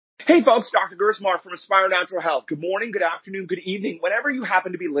Hey folks, Dr. Gersmar from Aspire Natural Health. Good morning, good afternoon, good evening. Whenever you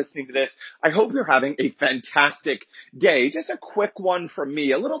happen to be listening to this, I hope you're having a fantastic day. Just a quick one from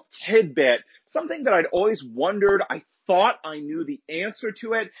me, a little tidbit, something that I'd always wondered. I thought I knew the answer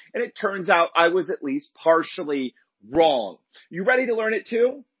to it, and it turns out I was at least partially wrong. You ready to learn it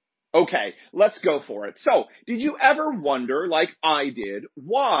too? Okay, let's go for it. So, did you ever wonder, like I did,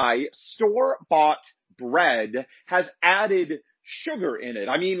 why store-bought bread has added sugar in it?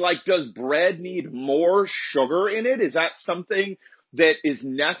 I mean, like, does bread need more sugar in it? Is that something that is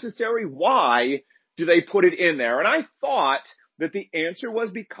necessary? Why do they put it in there? And I thought that the answer was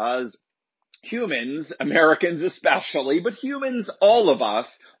because humans, Americans especially, but humans, all of us,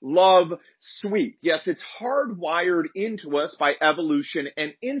 love sweet. Yes, it's hardwired into us by evolution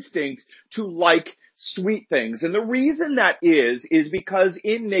and instinct to like sweet things. And the reason that is because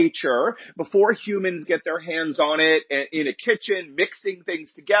in nature, before humans get their hands on it in a kitchen, mixing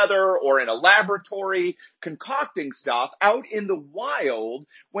things together, or in a laboratory, concocting stuff, out in the wild,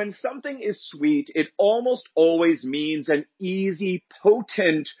 when something is sweet, it almost always means an easy,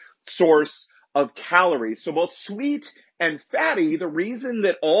 potent source of calories. So both sweet and fatty, the reason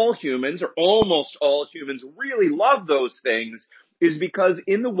that all humans, or almost all humans, really love those things is because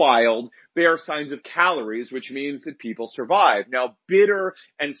in the wild, they are signs of calories, which means that people survive. Now, bitter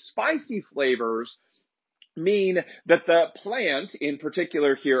and spicy flavors mean that the plant in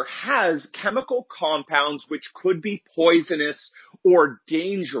particular here has chemical compounds which could be poisonous or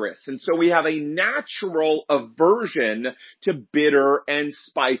dangerous. And so we have a natural aversion to bitter and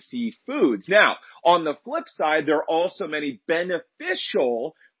spicy foods. Now, on the flip side, there are also many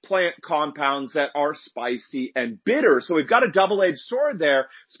beneficial plant compounds that are spicy and bitter. So we've got a double-edged sword there.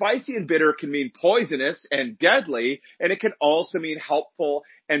 Spicy and bitter can mean poisonous and deadly, and it can also mean helpful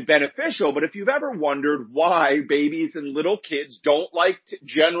and beneficial. But if you've ever wondered why babies and little kids don't like to,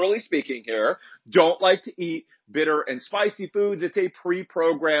 generally speaking here, don't like to eat bitter and spicy foods, it's a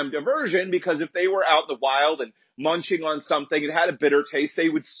pre-programmed aversion, because if they were out in the wild and munching on something and had a bitter taste, they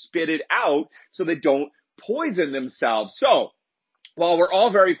would spit it out so they don't poison themselves. So, while we're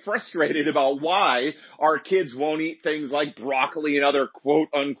all very frustrated about why our kids won't eat things like broccoli and other quote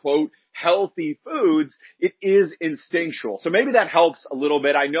unquote healthy foods, it is instinctual. So maybe that helps a little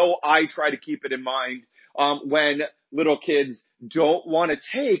bit. I know I try to keep it in mind when little kids don't want to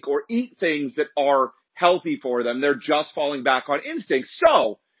take or eat things that are healthy for them. They're just falling back on instinct.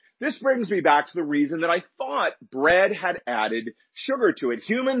 So this brings me back to the reason that I thought bread had added sugar to it.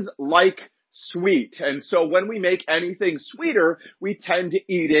 Humans like sweet. And so when we make anything sweeter, we tend to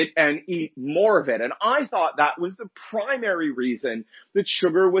eat it and eat more of it. And I thought that was the primary reason that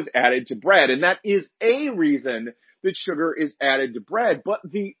sugar was added to bread. And that is a reason that sugar is added to bread. But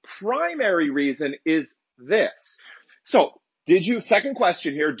the primary reason is this. So, second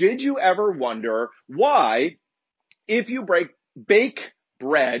question here, did you ever wonder why, if you bake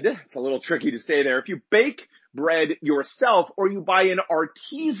bread, it's a little tricky to say there, if you bake bread yourself or you buy an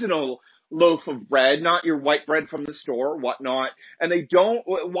artisanal loaf of bread, not your white bread from the store or whatnot, and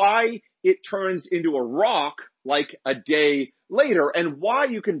why it turns into a rock like a day later, and why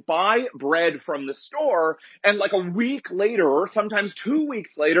you can buy bread from the store and like a week later or sometimes 2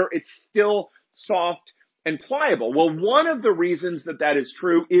 weeks later, it's still soft and pliable. Well, one of the reasons that is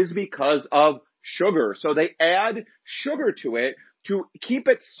true is because of sugar. So they add sugar to it to keep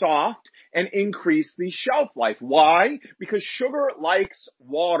it soft and increase the shelf life. Why? Because sugar likes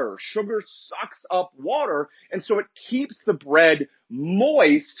water. Sugar sucks up water, and so it keeps the bread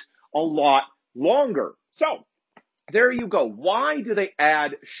moist a lot longer. So, there you go. Why do they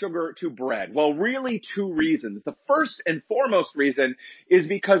add sugar to bread? Well, really two reasons. The first and foremost reason is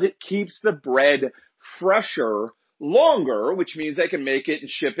because it keeps the bread fresher longer, which means they can make it and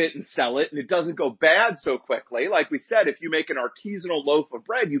ship it and sell it, and it doesn't go bad so quickly. Like we said, if you make an artisanal loaf of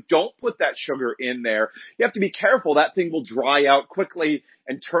bread, you don't put that sugar in there. You have to be careful. That thing will dry out quickly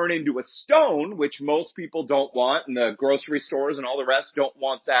and turn into a stone, which most people don't want, and the grocery stores and all the rest don't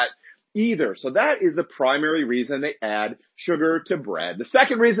want that either. So that is the primary reason they add sugar to bread. The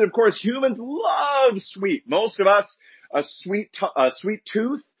second reason, of course, humans love sweet. Most of us, a sweet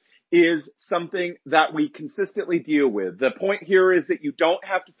tooth is something that we consistently deal with. The point here is that you don't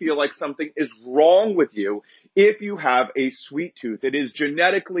have to feel like something is wrong with you if you have a sweet tooth. It is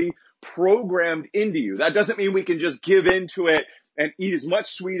genetically programmed into you. That doesn't mean we can just give into it and eat as much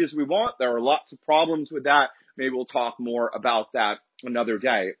sweet as we want. There are lots of problems with that. Maybe we'll talk more about that another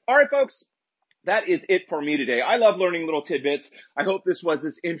day. All right, folks. That is it for me today. I love learning little tidbits. I hope this was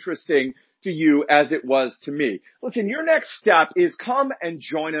as interesting to you as it was to me. Listen, your next step is come and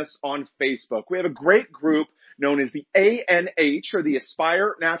join us on Facebook. We have a great group known as the ANH, or the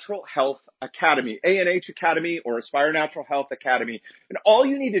Aspire Natural Health Academy. ANH Academy or Aspire Natural Health Academy. And all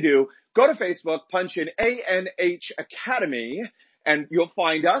you need to do, go to Facebook, punch in ANH Academy, and you'll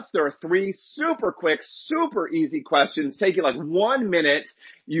find us. There are 3 super quick, super easy questions taking like 1 minute.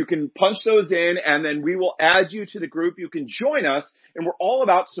 You can punch those in, and then we will add you to the group. You can join us, and we're all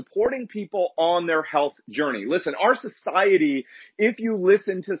about supporting people on their health journey. Listen, our society, if you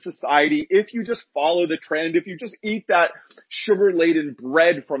listen to society, if you just follow the trend, if you just eat that sugar-laden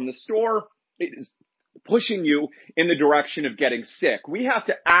bread from the store, it is pushing you in the direction of getting sick. We have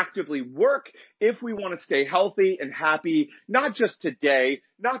to actively work if we want to stay healthy and happy, not just today,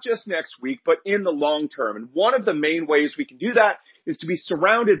 not just next week, but in the long term. And one of the main ways we can do that is to be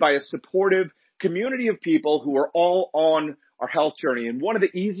surrounded by a supportive community of people who are all on our health journey. And one of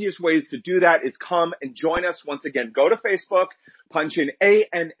the easiest ways to do that is come and join us. Once again, go to Facebook, punch in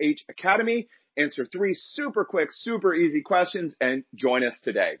ANH Academy, answer 3 super quick, super easy questions, and join us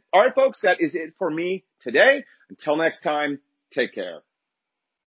today. All right, folks, that is it for me today. Until next time, take care.